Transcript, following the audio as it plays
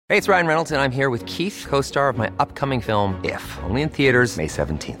Hey, it's Ryan Reynolds, and I'm here with Keith, co-star of my upcoming film, If, only in theaters May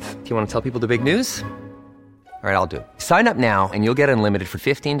 17th. Do you want to tell people the big news? All right, I'll do it. Sign up now and you'll get unlimited for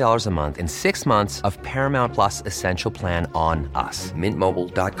 $15 a month and 6 months of Paramount Plus Essential Plan on us.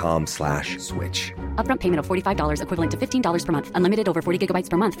 MintMobile.com/switch. Upfront payment of $45 equivalent to $15 per month. Unlimited over 40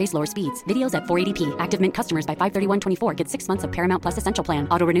 gigabytes per month. Face lower speeds. Videos at 480p. Active Mint customers by 531.24 get 6 months of Paramount Plus Essential Plan.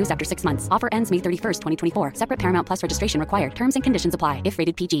 Auto renews after 6 months. Offer ends May 31st, 2024. Separate Paramount Plus registration required. Terms and conditions apply if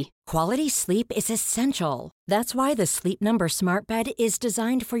rated PG. Quality sleep is essential. That's why the Sleep Number Smart Bed is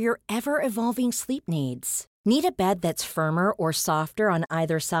designed for your ever-evolving sleep needs. Need a bed that's firmer or softer on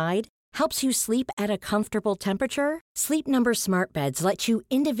either side? Helps you sleep at a comfortable temperature? Sleep Number Smart Beds let you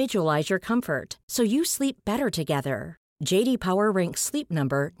individualize your comfort, so you sleep better together. J.D. Power ranks Sleep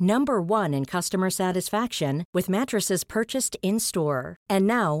Number number 1 in customer satisfaction with mattresses purchased in-store. And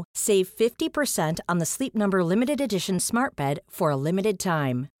now, save 50% on the Sleep Number Limited Edition Smart Bed for a limited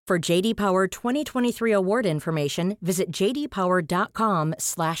time. For J.D. Power 2023 award information, visit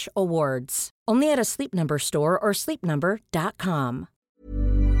jdpower.com/awards. Only at a Sleep Number store or sleepnumber.com.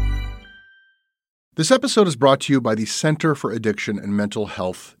 This episode is brought to you by the Center for Addiction and Mental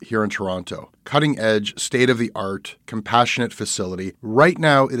Health here in Toronto. Cutting edge, state-of-the-art, compassionate facility. Right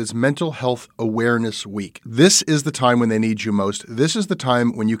now, it is Mental Health Awareness Week. This is the time when they need you most. This is the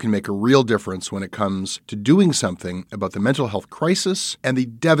time when you can make a real difference when it comes to doing something about the mental health crisis and the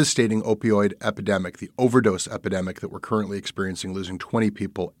devastating opioid epidemic, the overdose epidemic that we're currently experiencing, losing 20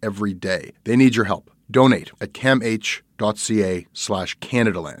 people every day. They need your help. Donate at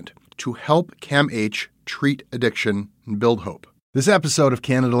camh.ca/Canadaland. to help CAMH treat addiction and build hope. This episode of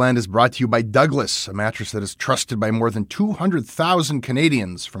Canada Land is brought to you by Douglas, a mattress that is trusted by more than 200,000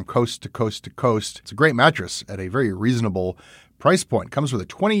 Canadians from coast to coast to coast. It's a great mattress at a very reasonable price point. Comes with a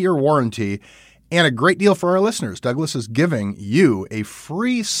 20-year warranty and a great deal for our listeners. Douglas is giving you a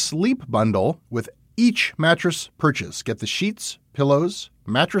free sleep bundle with each mattress purchase. Get the sheets, pillows,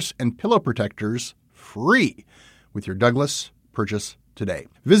 mattress, and pillow protectors free with your Douglas purchase today.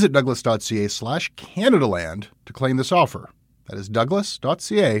 Visit douglas.ca/Canadaland to claim this offer. That is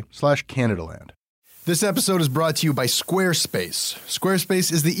douglas.ca/Canadaland. This episode is brought to you by Squarespace.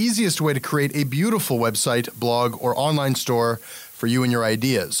 Squarespace is the easiest way to create a beautiful website, blog, or online store for you and your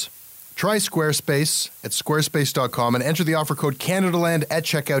ideas. Try Squarespace at squarespace.com and enter the offer code CanadaLand at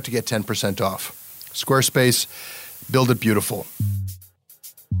checkout to get 10% off. Squarespace, build it beautiful.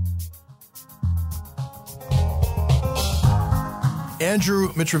 Andrew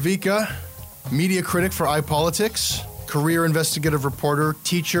Mitrovica, media critic for iPolitics, career investigative reporter,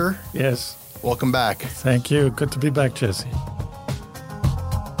 teacher. Yes. Welcome back. Thank you. Good to be back, Jesse.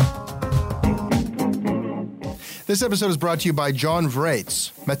 This episode is brought to you by John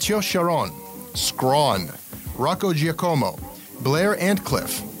Vreitz, Mathieu Charon, Scrawn, Rocco Giacomo, Blair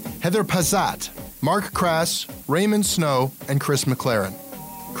Antcliffe, Heather Pazat, Mark Crass, Raymond Snow, and Chris McLaren.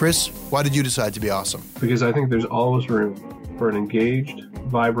 Chris, why did you decide to be awesome? Because I think there's always room for an engaged,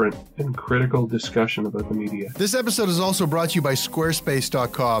 vibrant, and critical discussion about the media. This episode is also brought to you by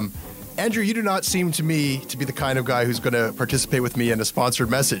Squarespace.com. Andrew, you do not seem to me to be the kind of guy who's going to participate with me in a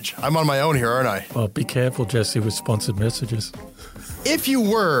sponsored message. I'm on my own here, aren't I? Well, be careful, Jesse, with sponsored messages. If you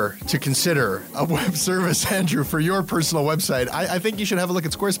were to consider a web service, Andrew, for your personal website, I think you should have a look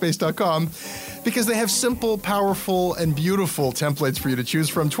at Squarespace.com because they have simple, powerful, and beautiful templates for you to choose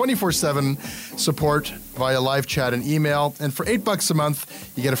from. 24/7 support via live chat and email. And for $8 a month,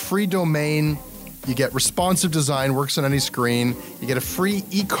 you get a free domain. You get responsive design, works on any screen. You get a free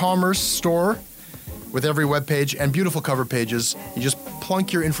e-commerce store with every web page and beautiful cover pages. You just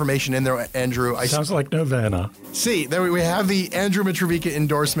plunk your information in there, Andrew. Sounds like Nirvana. See, there we have the Andrew Mitrovica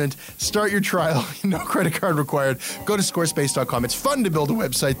endorsement. Start your trial. No credit card required. Go to squarespace.com. It's fun to build a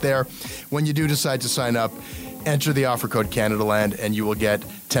website there. When you do decide to sign up, enter the offer code CanadaLand and you will get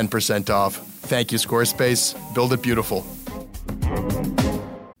 10% off. Thank you, Squarespace. Build it beautiful.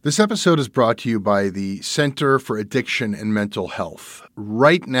 This episode is brought to you by the Center for Addiction and Mental Health.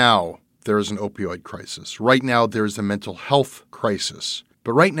 Right now, there is an opioid crisis. Right now, there is a mental health crisis.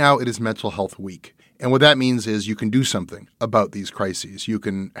 But right now, it is Mental Health Week. And what that means is you can do something about these crises. You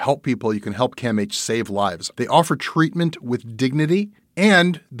can help people. You can help CAMH save lives. They offer treatment with dignity,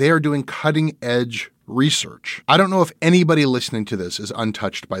 and they are doing cutting-edge research. I don't know if anybody listening to this is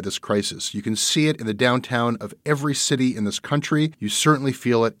untouched by this crisis. You can see it in the downtown of every city in this country. You certainly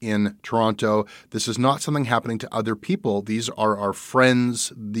feel it in Toronto. This is not something happening to other people. These are our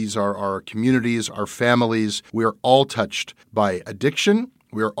friends. These are our communities, our families. We are all touched by addiction.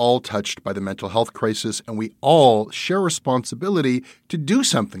 We are all touched by the mental health crisis, and we all share responsibility to do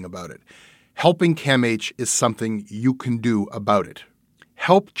something about it. Helping CAMH is something you can do about it.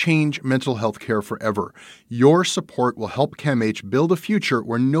 Help change mental health care forever. Your support will help CAMH build a future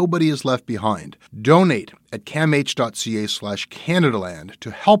where nobody is left behind. Donate at camh.ca/Canadaland to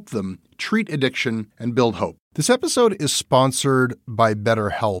help them treat addiction and build hope. This episode is sponsored by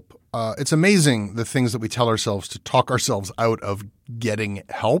BetterHelp. It's amazing the things that we tell ourselves to talk ourselves out of getting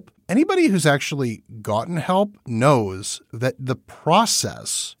help. Anybody who's actually gotten help knows that the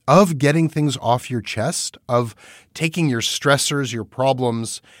process of getting things off your chest, of taking your stressors, your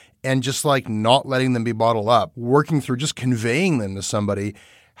problems, and just like not letting them be bottled up, working through just conveying them to somebody,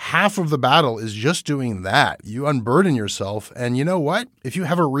 half of the battle is just doing that. You unburden yourself. And you know what? If you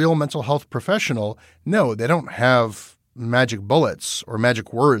have a real mental health professional, no, they don't have magic bullets or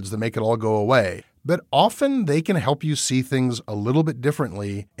magic words that make it all go away. But often they can help you see things a little bit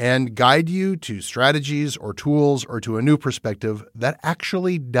differently and guide you to strategies or tools or to a new perspective that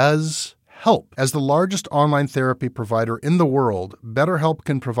actually does help. As the largest online therapy provider in the world, BetterHelp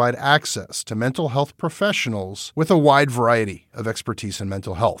can provide access to mental health professionals with a wide variety of expertise in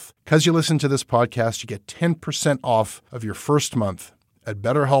mental health. Because you listen to this podcast, you get 10% off of your first month at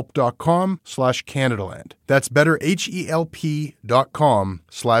betterhelp.com/Canadaland. That's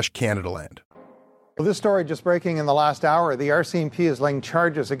betterhelp.com/Canadaland. Well, this story just breaking in the last hour. The RCMP is laying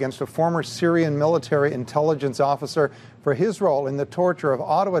charges against a former Syrian military intelligence officer for his role in the torture of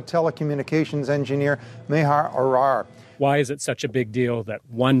Ottawa telecommunications engineer Meher Arar. Why is it such a big deal that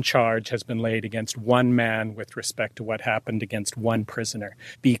one charge has been laid against one man with respect to what happened against one prisoner?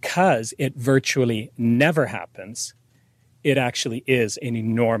 Because it virtually never happens. It actually is an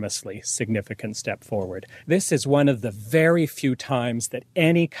enormously significant step forward. This is one of the very few times that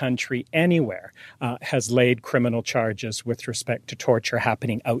any country anywhere has laid criminal charges with respect to torture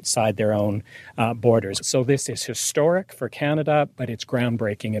happening outside their own borders. So this is historic for Canada, but it's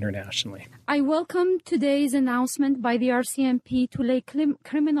groundbreaking internationally. I welcome today's announcement by the RCMP to lay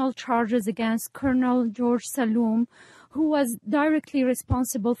criminal charges against Colonel George Saloom, who was directly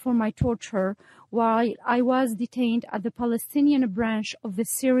responsible for my torture while I was detained at the Palestinian branch of the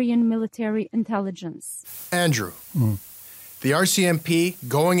Syrian military intelligence. Andrew, the RCMP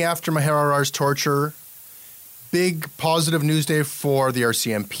going after Meher Arar's torture, big positive news day for the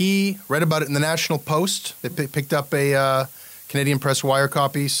RCMP. Read about it in the National Post. They picked up a Canadian Press Wire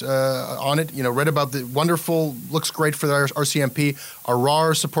copies on it. You know, read about the wonderful, looks great for the RCMP.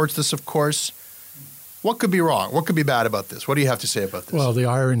 Arar supports this, of course. What could be wrong? What could be bad about this? What do you have to say about this? Well, the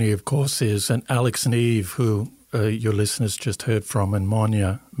irony, of course, is, and Alex Neve, who your listeners just heard from, and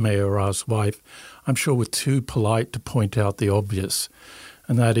Monia, Meher Arar's wife, I'm sure were too polite to point out the obvious,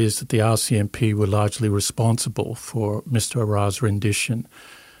 and that is that the RCMP were largely responsible for Mr. Arar's rendition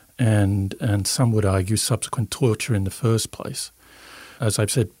and some would argue subsequent torture in the first place. As I've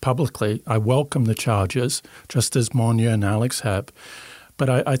said publicly, I welcome the charges, just as Monia and Alex have. But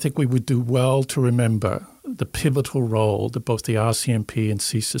I think we would do well to remember the pivotal role that both the RCMP and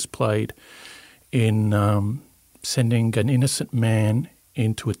CSIS played in sending an innocent man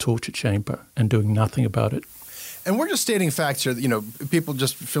into a torture chamber and doing nothing about it. And we're just stating facts here. You know, people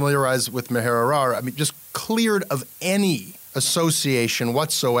just familiarize with Meher Arar. I mean, just cleared of any association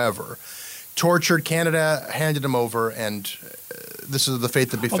whatsoever. Tortured, Canada handed him over, and this is the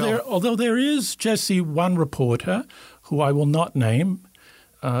fate that befell. Although there is, Jesse, one reporter who I will not name,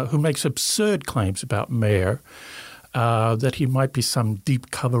 who makes absurd claims about Meher, that he might be some deep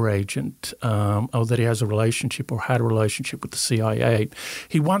cover agent or that he has a relationship or had a relationship with the CIA.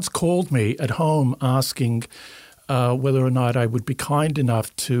 He once called me at home asking whether or not I would be kind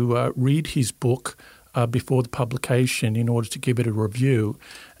enough to read his book before the publication in order to give it a review.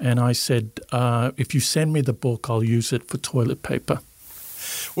 And I said, if you send me the book, I'll use it for toilet paper.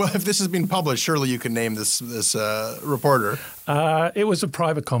 Well, if this has been published, surely you can name this reporter. It was a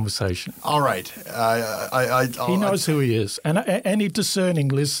private conversation. All right. He knows who he is. And any discerning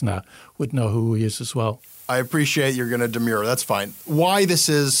listener would know who he is as well. I appreciate you're going to demur. That's fine. Why this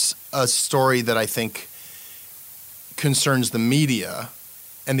is a story that I think concerns the media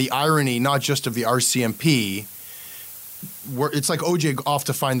and the irony not just of the RCMP, where it's like OJ off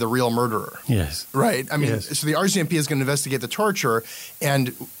to find the real murderer. Yes. Right? I mean, yes. So the RCMP is going to investigate the torture,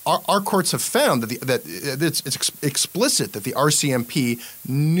 and our courts have found that it's explicit that the RCMP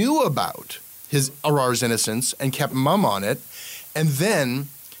knew about Arar's innocence and kept mum on it. And then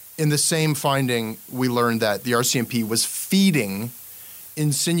in the same finding, we learned that the RCMP was feeding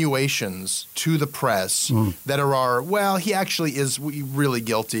insinuations to the press that Arar, well, he actually is really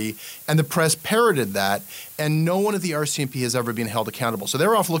guilty, and the press parroted that, and no one at the RCMP has ever been held accountable. So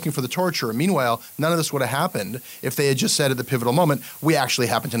they're off looking for the torturer. Meanwhile, none of this would have happened if they had just said at the pivotal moment, we actually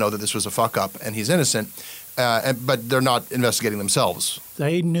happen to know that this was a fuck-up and he's innocent. but they're not investigating themselves.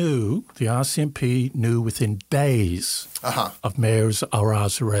 They knew, the RCMP knew within days of Mayor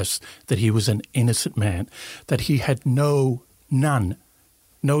Arar's arrest that he was an innocent man, that he had no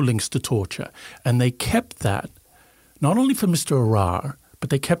links to torture. And they kept that, not only from Mr. Arar, but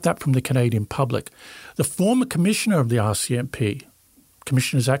they kept that from the Canadian public. The former commissioner of the RCMP,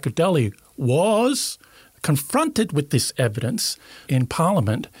 Commissioner Zaccardelli, was confronted with this evidence in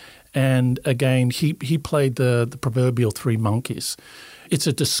Parliament. And again, he played the proverbial three monkeys. It's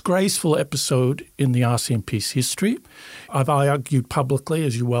a disgraceful episode in the RCMP's history. I've argued publicly,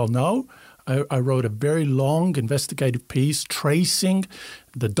 as you well know. I wrote a very long investigative piece tracing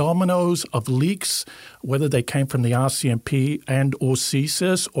the dominoes of leaks, whether they came from the RCMP and or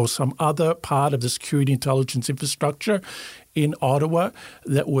CSIS or some other part of the security intelligence infrastructure in Ottawa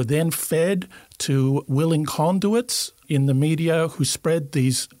that were then fed to willing conduits in the media who spread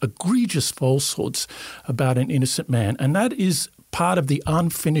these egregious falsehoods about an innocent man. And that is part of the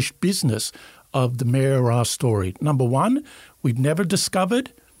unfinished business of the Mayor Arar story. Number one, we've never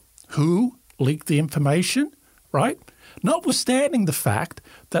discovered who leaked the information, right? Notwithstanding the fact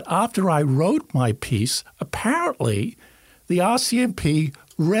that after I wrote my piece, apparently the RCMP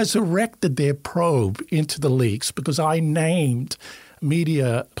resurrected their probe into the leaks because I named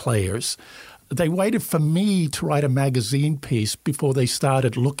media players. They waited for me to write a magazine piece before they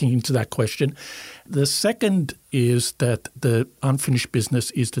started looking into that question. The second is that the unfinished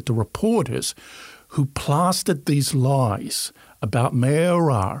business is that the reporters who plastered these lies about Mayor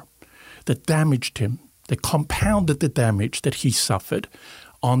Arar that damaged him, that compounded the damage that he suffered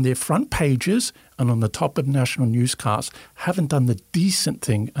on their front pages and on the top of national newscasts, haven't done the decent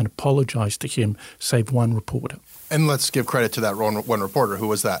thing and apologized to him, save one reporter. And let's give credit to that one reporter. Who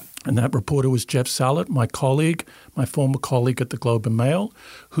was that? And that reporter was Jeff Sallet, my colleague, my former colleague at the Globe and Mail,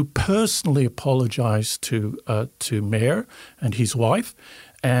 who personally apologized to Mayor and his wife.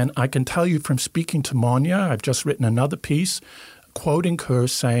 And I can tell you from speaking to Monia, I've just written another piece quoting her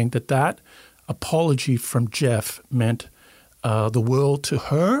saying that apology from Jeff meant the world to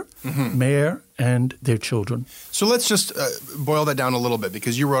her, Mayor, and their children. So let's just boil that down a little bit,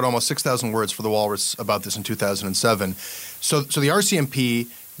 because you wrote almost 6,000 words for The Walrus about this in 2007. So the RCMP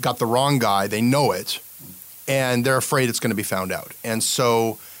got the wrong guy. They know it, and they're afraid it's going to be found out. And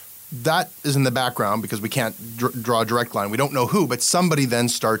so that is in the background because we can't draw a direct line. We don't know who, but somebody then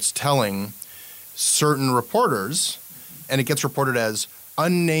starts telling certain reporters, and it gets reported as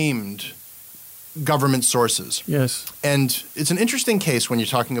unnamed government sources. Yes. And it's an interesting case when you're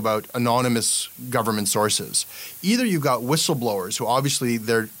talking about anonymous government sources. Either you've got whistleblowers who obviously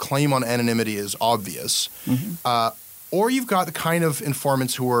their claim on anonymity is obvious, or you've got the kind of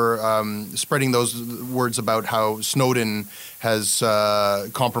informants who are spreading those words about how Snowden has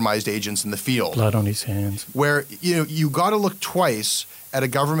compromised agents in the field. Blood on his hands. Where you got to look twice at a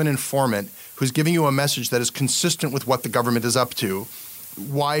government informant who's giving you a message that is consistent with what the government is up to.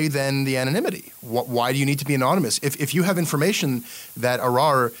 Why then the anonymity? Why do you need to be anonymous? If you have information that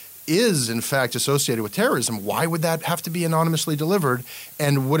Arar is in fact associated with terrorism, why would that have to be anonymously delivered?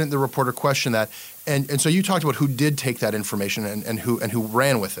 And wouldn't the reporter question that? And so you talked about who did take that information and who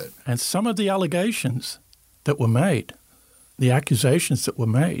ran with it. And some of the allegations that were made, the accusations that were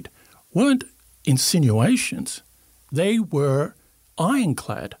made, weren't insinuations. They were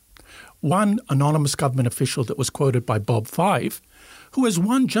ironclad. One anonymous government official that was quoted by Bob Fife, who has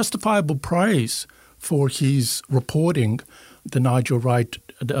won justifiable praise for his reporting the Nigel Wright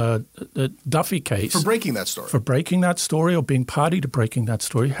Duffy case. For breaking that story. For breaking that story or being party to breaking that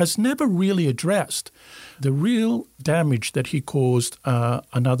story, has never really addressed the real damage that he caused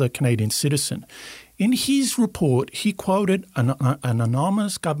another Canadian citizen. In his report, he quoted an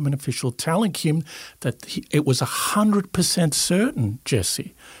anonymous government official telling him that it was 100% certain,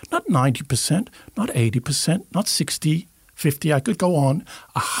 Jesse, not 90%, not 80%, not 60%, 50, I could go on,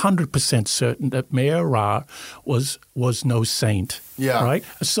 100% certain that Mayor Arar was no saint. Yeah. Right?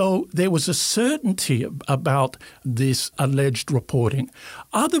 So there was a certainty about this alleged reporting.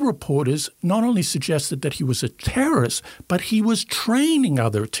 Other reporters not only suggested that he was a terrorist, but he was training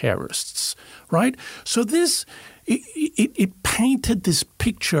other terrorists. Right? So this, it painted this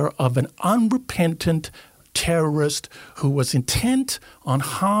picture of an unrepentant terrorist who was intent on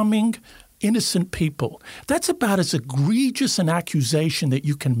harming innocent people. That's about as egregious an accusation that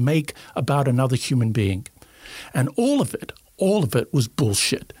you can make about another human being. And all of it was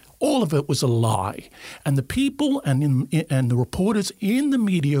bullshit. All of it was a lie. And the people and the reporters in the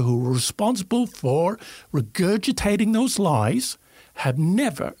media who were responsible for regurgitating those lies have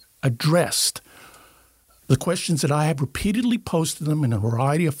never addressed the questions that I have repeatedly posed to them in a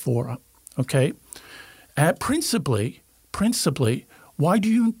variety of fora, okay? Principally, why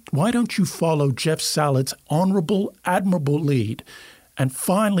don't you follow Jeff Salad's honorable, admirable lead and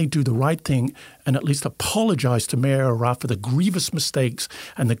finally do the right thing and at least apologize to Mayor Arrar for the grievous mistakes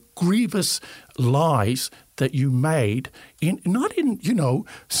and the grievous lies that you made not in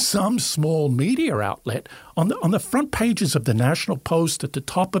some small media outlet on the front pages of the National Post, at the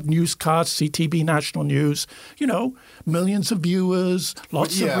top of newscasts, CTV National News, millions of viewers,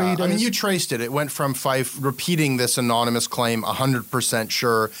 lots of readers. I mean, you traced it. It went from Fife repeating this anonymous claim 100%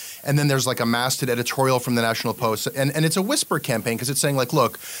 sure, and then there's like a masthead editorial from the National Post, and it's a whisper campaign because it's saying like,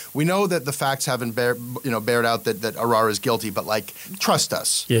 look, we know that the facts haven't bared out that Arrar is guilty, but like, trust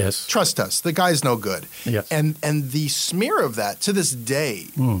us. Yes. Trust us. The guy's no good. Yes. And the smear of that to this day,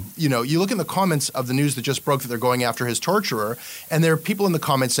 you look in the comments of the news that just broke that they're going after his torturer, and there are people in the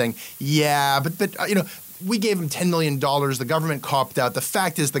comments saying, yeah, but we gave him $10 million. The government copped out. The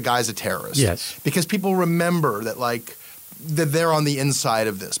fact is the guy's a terrorist. Yes. Because people remember that that they're on the inside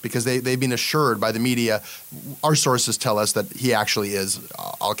of this because they've been assured by the media. Our sources tell us that he actually is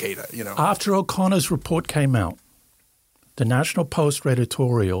Al-Qaeda, After O'Connor's report came out, the National Post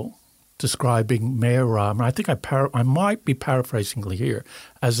editorial describing Mayor Arrar, and I think I might be paraphrasing here,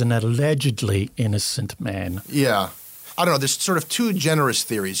 as an allegedly innocent man. Yeah. I don't know. There's sort of two generous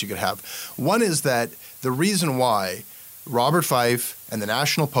theories you could have. One is that the reason why Robert Fife and the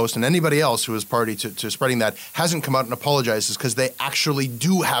National Post and anybody else who is party to spreading that hasn't come out and apologized is because they actually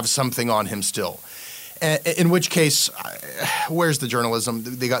do have something on him still. In which case, where's the journalism?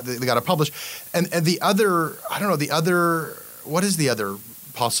 They got to publish. And the other, what is the other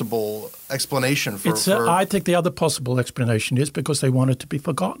possible explanation for? I think the other possible explanation is because they want it to be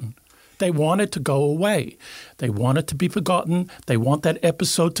forgotten. They want it to go away. They want it to be forgotten. They want that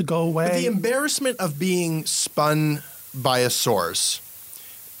episode to go away. But the embarrassment of being spun by a source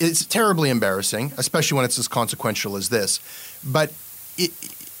is terribly embarrassing, especially when it's as consequential as this. But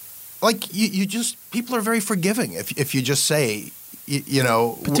people are very forgiving if you just say,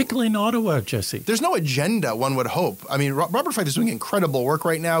 particularly in Ottawa, Jesse. There's no agenda, one would hope. I mean, Robert Fife is doing incredible work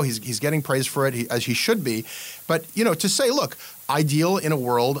right now. He's getting praise for it, as he should be. But, to say, look, I deal in a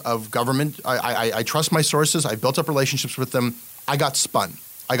world of government. I trust my sources. I built up relationships with them. I got spun.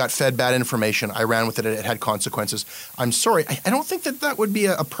 I got fed bad information. I ran with it. It had consequences. I'm sorry. I don't think that would be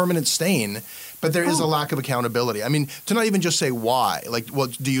a permanent stain, but there is a lack of accountability. I mean, to not even just say why.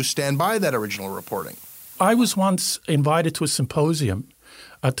 Do you stand by that original reporting? I was once invited to a symposium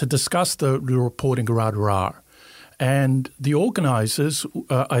to discuss the reporting around Arrar. And the organizers,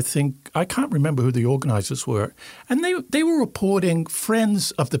 I can't remember who the organizers were, and they were reporting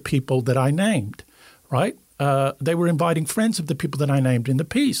friends of the people that I named, right? They were inviting friends of the people that I named in the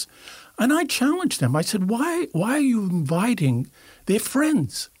piece. And I challenged them. I said, why are you inviting their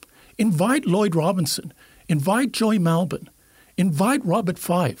friends? Invite Lloyd Robinson. Invite Joy Malbon. Invite Robert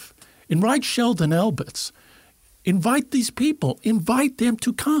Fife. Invite Sheldon Elberts. Invite these people. Invite them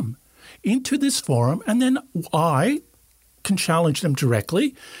to come into this forum, and then I can challenge them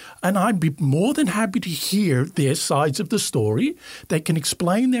directly, and I'd be more than happy to hear their sides of the story. They can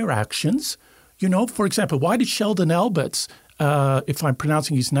explain their actions. For example, why did Sheldon Elberts, if I'm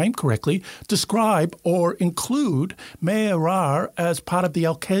pronouncing his name correctly, describe or include Mayor Arrar as part of the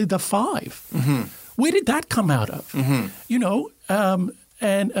Al-Qaeda Five? Mm-hmm. Where did that come out of? Mm-hmm.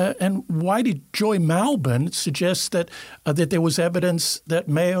 And why did Joy Malbon suggest that there was evidence that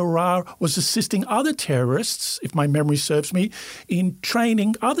Mayor Arrar was assisting other terrorists, if my memory serves me, in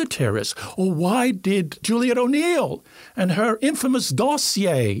training other terrorists? Or why did Juliet O'Neill and her infamous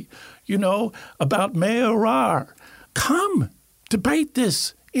dossier, about Mayor Arrar, come debate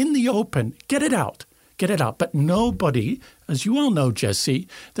this in the open, get it out. But nobody, as you all know, Jesse,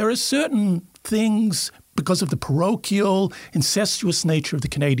 there are certain things because of the parochial, incestuous nature of the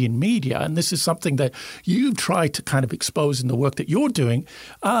Canadian media, and this is something that you've tried to kind of expose in the work that you're doing,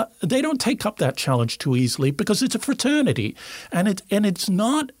 they don't take up that challenge too easily because it's a fraternity, and it's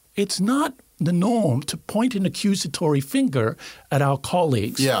not the norm to point an accusatory finger at our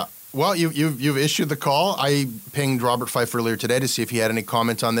colleagues. Yeah. Well, you've issued the call. I pinged Robert Fife earlier today to see if he had any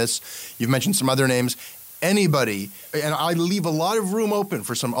comment on this. You've mentioned some other names. Anybody, and I leave a lot of room open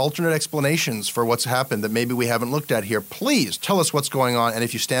for some alternate explanations for what's happened that maybe we haven't looked at here. Please tell us what's going on, and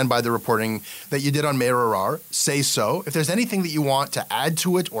if you stand by the reporting that you did on Mayor Arrar, say so. If there's anything that you want to add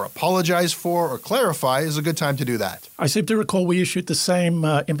to it or apologize for or clarify, is a good time to do that. I seem to recall we issued the same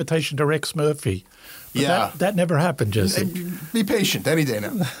invitation to Rex Murphy. But that never happened, Jesse. Be patient any day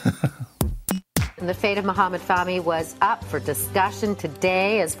now. The fate of Mohamed Fahmy was up for discussion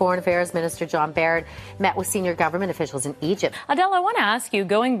today as Foreign Affairs Minister John Baird met with senior government officials in Egypt. Adele, I want to ask you,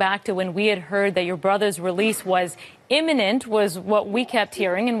 going back to when we had heard that your brother's release was imminent, was what we kept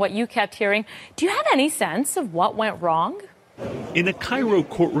hearing and what you kept hearing, do you have any sense of what went wrong? In a Cairo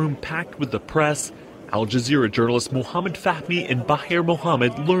courtroom packed with the press, Al Jazeera journalist Mohamed Fahmy and Baher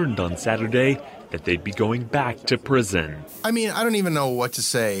Mohammed learned on Saturday that they'd be going back to prison. I mean, I don't even know what to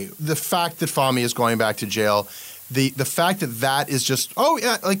say. The fact that Fahmy is going back to jail, the fact that is just, oh,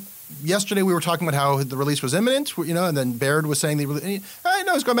 yeah, like yesterday we were talking about how the release was imminent, and then Baird was saying, I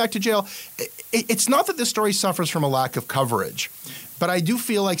know he's going back to jail. It's not that this story suffers from a lack of coverage, but I do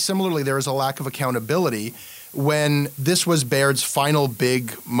feel like similarly there is a lack of accountability when this was Baird's final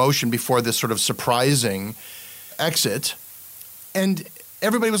big motion before this sort of surprising exit. And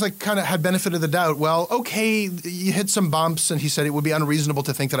everybody was like, kind of had benefit of the doubt. Well, okay, you hit some bumps, and he said it would be unreasonable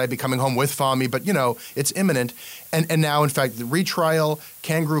to think that I'd be coming home with Fahmy, but, it's imminent. And now, in fact, the retrial,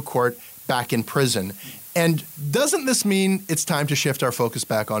 kangaroo court, back in prison. And doesn't this mean it's time to shift our focus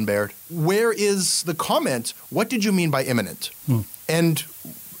back on Baird? Where is the comment? What did you mean by imminent? And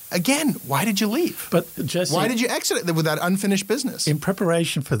again, why did you leave? But Jesse, why did you exit it with that unfinished business? In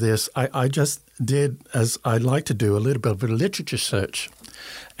preparation for this, I just did, as I like to do, a little bit of a literature search.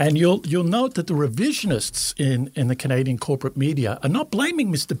 And you'll note that the revisionists in the Canadian corporate media are not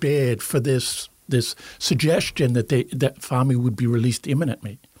blaming Mr. Baird for this suggestion that Fahmy would be released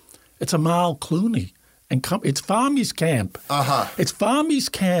imminently. It's Amal Clooney. And it's Fahmy's camp. It's Fahmy's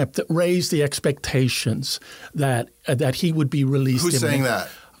camp that raised the expectations that he would be released. Who's saying that?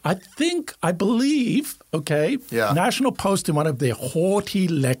 I believe, National Post in one of their haughty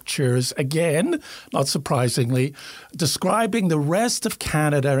lectures, again, not surprisingly, describing the rest of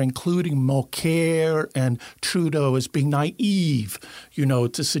Canada, including Mulcair and Trudeau, as being naive,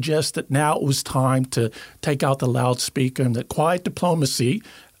 to suggest that now it was time to take out the loudspeaker and that quiet diplomacy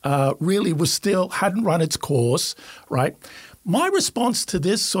really hadn't run its course, right? My response to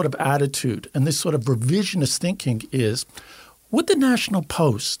this sort of attitude and this sort of revisionist thinking is, would the National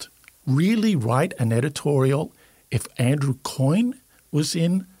Post really write an editorial if Andrew Coyne was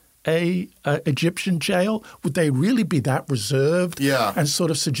in a Egyptian jail? Would they really be that reserved and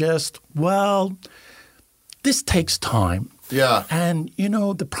sort of suggest, well, this takes time? Yeah. And,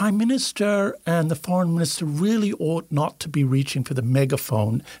 the Prime Minister and the Foreign Minister really ought not to be reaching for the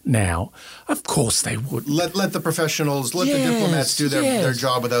megaphone now. Of course they would. Let the professionals, the diplomats do their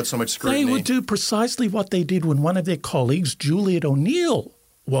job without so much scrutiny. They would do precisely what they did when one of their colleagues, Juliet O'Neill,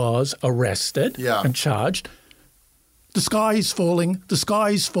 was arrested and charged. The sky is falling. The sky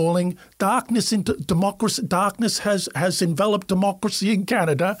is falling. Darkness into democracy. Darkness has enveloped democracy in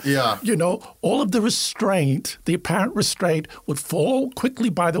Canada. Yeah. All of the restraint, the apparent restraint, would fall quickly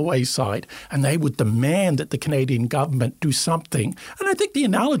by the wayside, and they would demand that the Canadian government do something. And I think the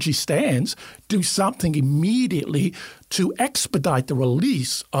analogy stands: do something immediately to expedite the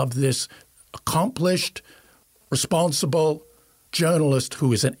release of this accomplished, responsible journalist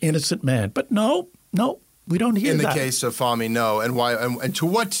who is an innocent man. But no. We don't hear that. In the case of Fahmy, no. And why? And to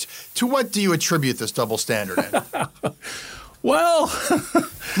what do you attribute this double standard? Well,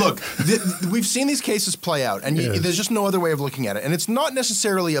 look, we've seen these cases play out, and there's just no other way of looking at it. And it's not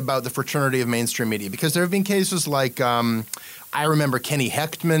necessarily about the fraternity of mainstream media, because there have been cases like I remember Ken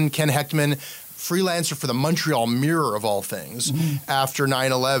Hechtman, freelancer for the Montreal Mirror of all things. After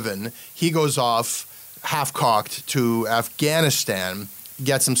 9/11, he goes off half-cocked to Afghanistan,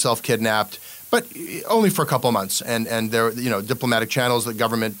 gets himself kidnapped. But only for a couple of months, and there, diplomatic channels, the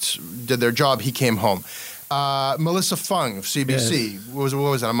government did their job. He came home. Melissa Fung of CBC what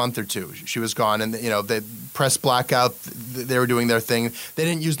was it, a month or two? She was gone, and the press blackout. They were doing their thing. They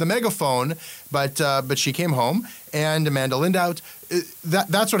didn't use the megaphone, but she came home. And Amanda Lindout.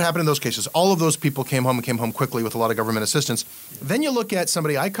 That's what happened in those cases. All of those people came home quickly with a lot of government assistance. Then you look at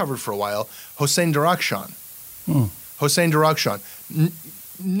somebody I covered for a while, Hossein Darakhshan. Hossein Darakhshan.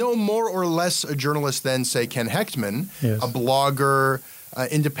 No more or less a journalist than, say, Ken Hechtman, a blogger,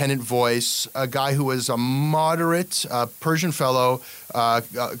 independent voice, a guy who was a moderate Persian fellow, a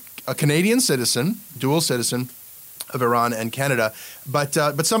Canadian citizen, dual citizen of Iran and Canada, but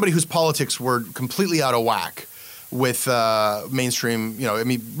somebody whose politics were completely out of whack with mainstream,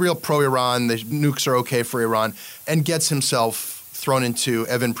 real pro-Iran, the nukes are okay for Iran, and gets himself thrown into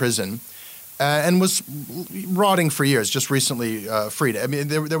Evin prison. And was rotting for years, just recently freed. I mean,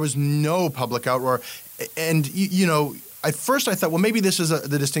 there was no public outroar. And, at first I thought, well, maybe this is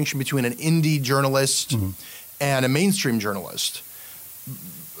the distinction between an indie journalist and a mainstream journalist.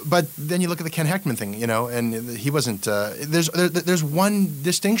 But then you look at the Ken Heckman thing, you know, and he wasn't. There's one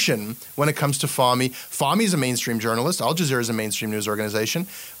distinction when it comes to Fahmy. Fahmy is a mainstream journalist. Al Jazeera is a mainstream news organization.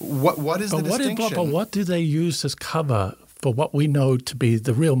 What is the distinction? But what do they use as cover for what we know to be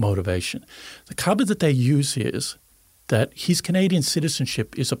the real motivation? The cover that they use is that his Canadian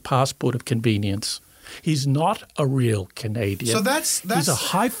citizenship is a passport of convenience. He's not a real Canadian. So that's he's a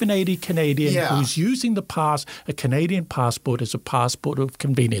hyphenated Canadian who's using a Canadian passport as a passport of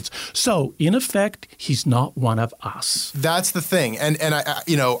convenience. So in effect, he's not one of us. That's the thing, and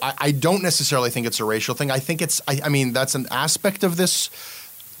I don't necessarily think it's a racial thing. I think it's I mean that's an aspect of this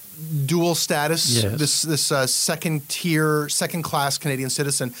dual status, this second tier, second class Canadian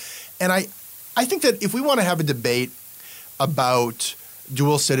citizen, and I think that if we want to have a debate about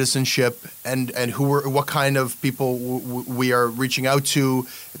dual citizenship and what kind of people we are reaching out to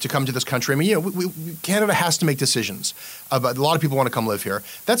come to this country. I mean, you know, Canada has to make decisions about. A lot of people want to come live here.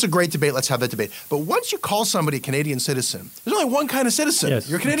 That's a great debate. Let's have that debate. But once you call somebody a Canadian citizen, there's only one kind of citizen. Yes,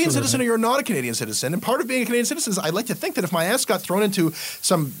 you're a Canadian citizen or you're not a Canadian citizen. And part of being a Canadian citizen is I'd like to think that if my ass got thrown into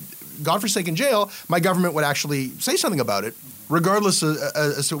some godforsaken jail, my government would actually say something about it, regardless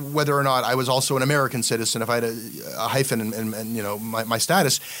as to whether or not I was also an American citizen, if I had a hyphen and you know my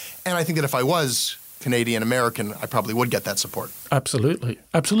status. And I think that if I was Canadian American, I probably would get that support. Absolutely,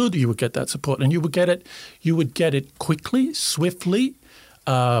 you would get that support, and you would get it quickly, swiftly,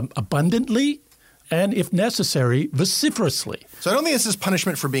 abundantly, and if necessary, vociferously. So I don't think this is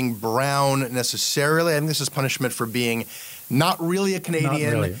punishment for being brown necessarily. I think this is punishment for being not really a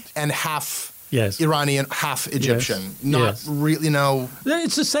Canadian and half Iranian, half Egyptian. Not really, you know.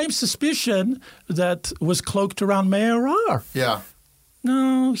 It's the same suspicion that was cloaked around Mayor Rar. Yeah.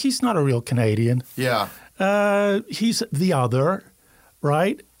 No, he's not a real Canadian. Yeah. He's the other,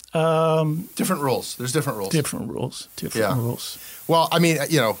 right? Different rules. There's different rules. Different rules. Well, I mean,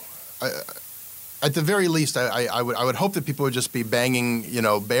 you know, at the very least, I would hope that people would just be banging, you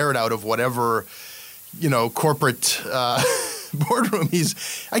know, Baird out of whatever, you know, corporate boardroom he's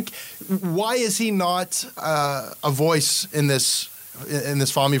like. Why is he not a voice in this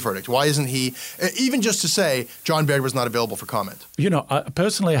Fahmy verdict? Why isn't he even just to say John Baird was not available for comment? You know,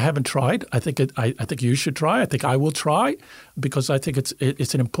 personally, I haven't tried. I think you should try. I think I will try because I think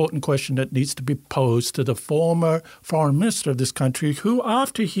it's an important question that needs to be posed to the former foreign minister of this country, who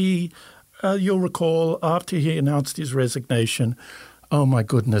after he, you'll recall, after he announced his resignation. Oh, my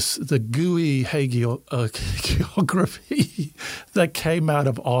goodness, the gooey hagiography that came out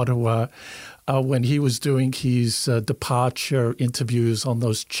of Ottawa when he was doing his departure interviews on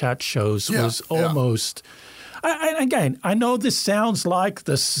those chat shows was almost again, I know this sounds like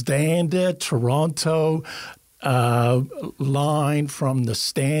the standard Toronto line from the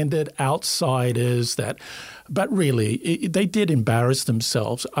standard outsiders but really, they did embarrass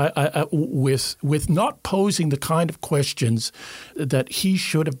themselves with not posing the kind of questions that he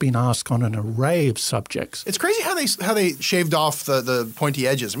should have been asked on an array of subjects. It's crazy how they shaved off the pointy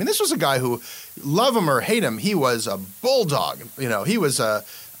edges. I mean, this was a guy who, love him or hate him, he was a bulldog. You know, he was a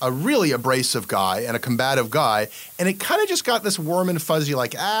really abrasive guy and a combative guy, and it kind of just got this warm and fuzzy,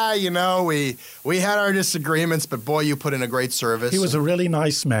 like, you know, we had our disagreements, but boy, you put in a great service. He was a really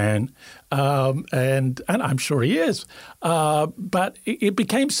nice man, and I'm sure he is. But it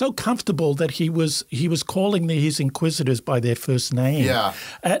became so comfortable that he was calling his inquisitors by their first name. Yeah.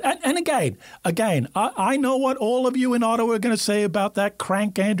 And again, I know what all of you in Ottawa are going to say about that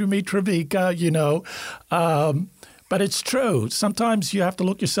crank Andrew Mitrovica, you know. But it's true. Sometimes you have to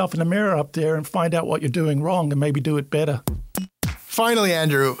look yourself in the mirror up there and find out what you're doing wrong and maybe do it better. Finally,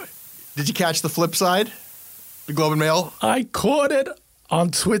 Andrew, did you catch the flip side? The Globe and Mail? I caught it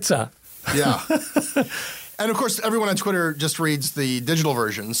on Twitter. Yeah. And, of course, everyone on Twitter just reads the digital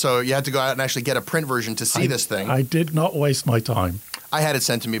version, so you had to go out and actually get a print version to see this thing. I did not waste my time. I had it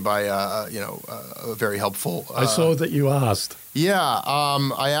sent to me by, a very helpful. I saw that you asked. Yeah,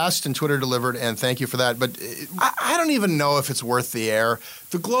 I asked and Twitter delivered, and thank you for that. But I don't even know if it's worth the air.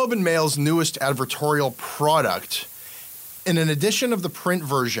 The Globe and Mail's newest advertorial product, in an edition of the print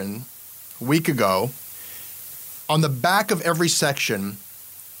version a week ago, on the back of every section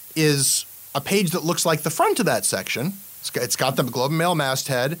is a page that looks like the front of that section. It's got the Globe and Mail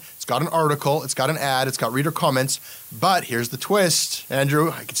masthead. It's got an article. It's got an ad. It's got reader comments. But here's the twist,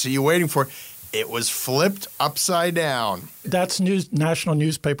 Andrew. I can see you waiting for it. It was flipped upside down. That's National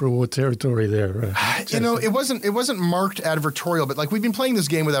Newspaper Award territory there. You know, it wasn't marked advertorial, but like we've been playing this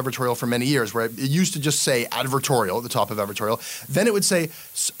game with advertorial for many years, where it used to just say advertorial at the top of advertorial. Then it would say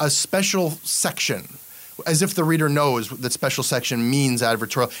a special section, as if the reader knows that special section means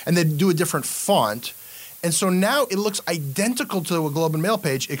advertorial, and they'd do a different font. And so now it looks identical to a Globe and Mail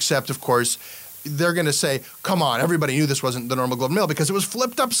page, except, of course, they're going to say, come on, everybody knew this wasn't the normal Globe and Mail because it was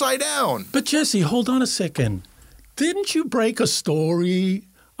flipped upside down. But Jesse, hold on a second. Didn't you break a story,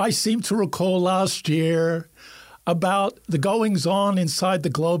 I seem to recall last year, about the goings-on inside the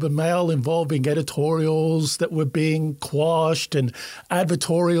Globe and Mail involving editorials that were being quashed and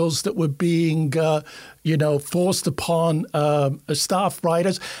advertorials that were being, forced upon staff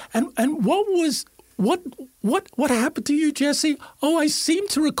writers? And what happened to you, Jesse? Oh, I seem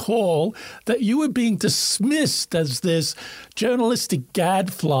to recall that you were being dismissed as this journalistic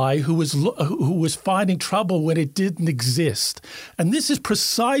gadfly who was finding trouble when it didn't exist. And this is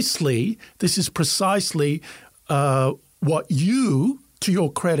precisely what you, to your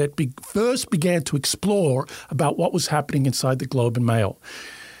credit, first began to explore about what was happening inside the Globe and Mail.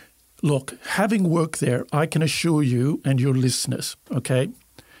 Look, having worked there, I can assure you and your listeners, okay,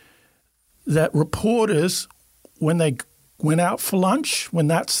 that reporters, when they went out for lunch, when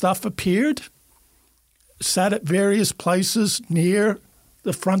that stuff appeared, sat at various places near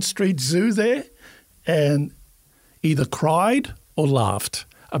the Front Street Zoo there and either cried or laughed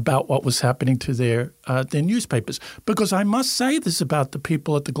about what was happening to their newspapers. Because I must say this about the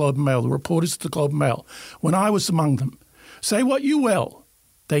people at the Globe and Mail, the reporters at the Globe and Mail, when I was among them, say what you will,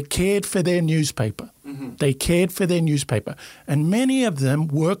 they cared for their newspaper. Mm-hmm. They cared for their newspaper. And many of them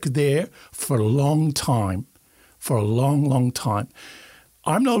worked there for a long time, for a long, long time.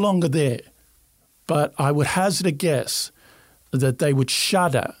 I'm no longer there, but I would hazard a guess that they would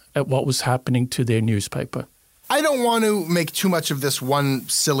shudder at what was happening to their newspaper. I don't want to make too much of this one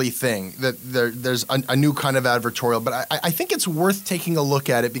silly thing, that there's a new kind of advertorial, but I think it's worth taking a look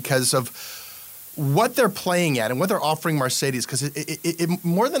at it because of what they're playing at and what they're offering Mercedes, because it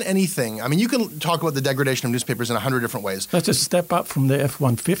more than anything, I mean, you can talk about the degradation of newspapers in 100 different ways. That's a step up from the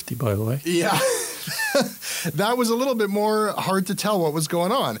F-150, by the way. Yeah. That was a little bit more hard to tell what was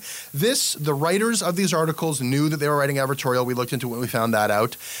going on. The writers of these articles knew that they were writing advertorial. We looked into it when we found that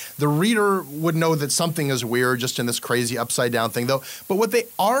out. The reader would know that something is weird just in this crazy upside down thing, though. But what they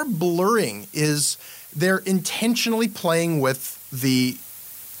are blurring is they're intentionally playing with the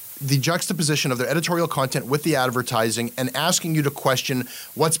juxtaposition of their editorial content with the advertising and asking you to question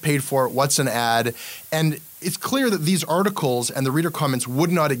what's paid for, what's an ad. And it's clear that these articles and the reader comments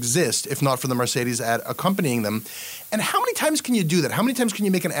would not exist if not for the Mercedes ad accompanying them. And how many times can you do that? How many times can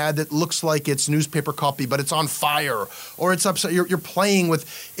you make an ad that looks like it's newspaper copy, but it's on fire, or it's upside? You're playing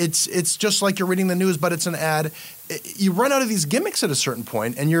with it's just like you're reading the news, but it's an ad. You run out of these gimmicks at a certain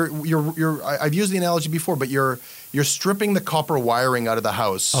point, and I've used the analogy before, but you're stripping the copper wiring out of the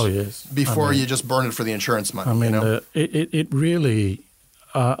house. Oh yes. Before you just burn it for the insurance money. I mean, you know? It really.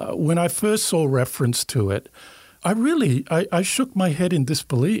 When I first saw reference to it, I shook my head in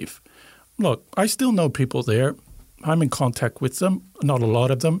disbelief. Look, I still know people there. I'm in contact with them, not a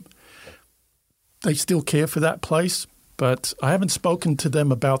lot of them. They still care for that place, but I haven't spoken to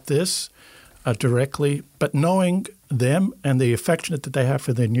them about this directly. But knowing them and the affection that they have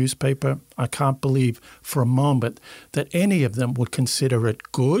for their newspaper, I can't believe for a moment that any of them would consider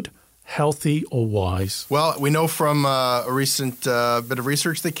it good, healthy, or wise. Well, we know from a recent bit of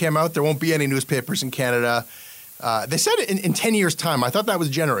research that came out, there won't be any newspapers in Canada. They said in 10 years' time. I thought that was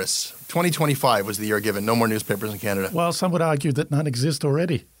generous. 2025 was the year given. No more newspapers in Canada. Well, some would argue that none exist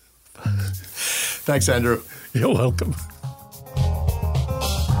already. Thanks, Andrew. You're welcome.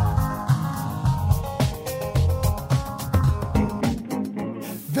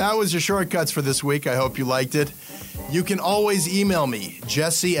 That was your shortcuts for this week. I hope you liked it. You can always email me,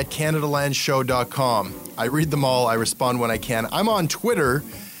 jesse@CanadaLandShow.com. I read them all. I respond when I can. I'm on Twitter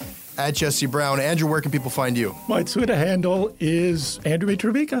 @Jesse Brown. Andrew, where can people find you? My Twitter handle is Andrew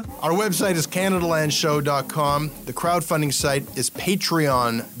Mitrovica. Our website is CanadaLandShow.com. The crowdfunding site is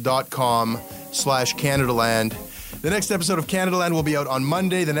patreon.com/CanadaLand. The next episode of Canadaland will be out on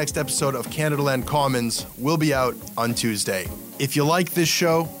Monday. The next episode of Canadaland Commons will be out on Tuesday. If you like this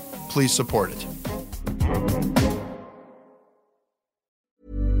show, please support it.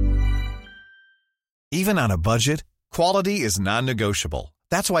 Even on a budget, quality is non-negotiable.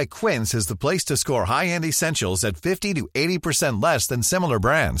 That's why Quince is the place to score high-end essentials at 50 to 80% less than similar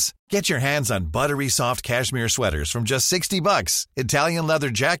brands. Get your hands on buttery soft cashmere sweaters from just $60, Italian leather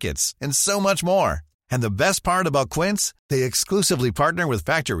jackets, and so much more. And the best part about Quince, they exclusively partner with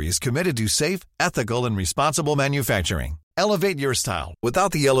factories committed to safe, ethical, and responsible manufacturing. Elevate your style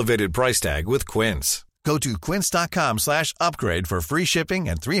without the elevated price tag with Quince. Go to quince.com/upgrade for free shipping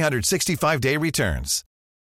and 365-day returns.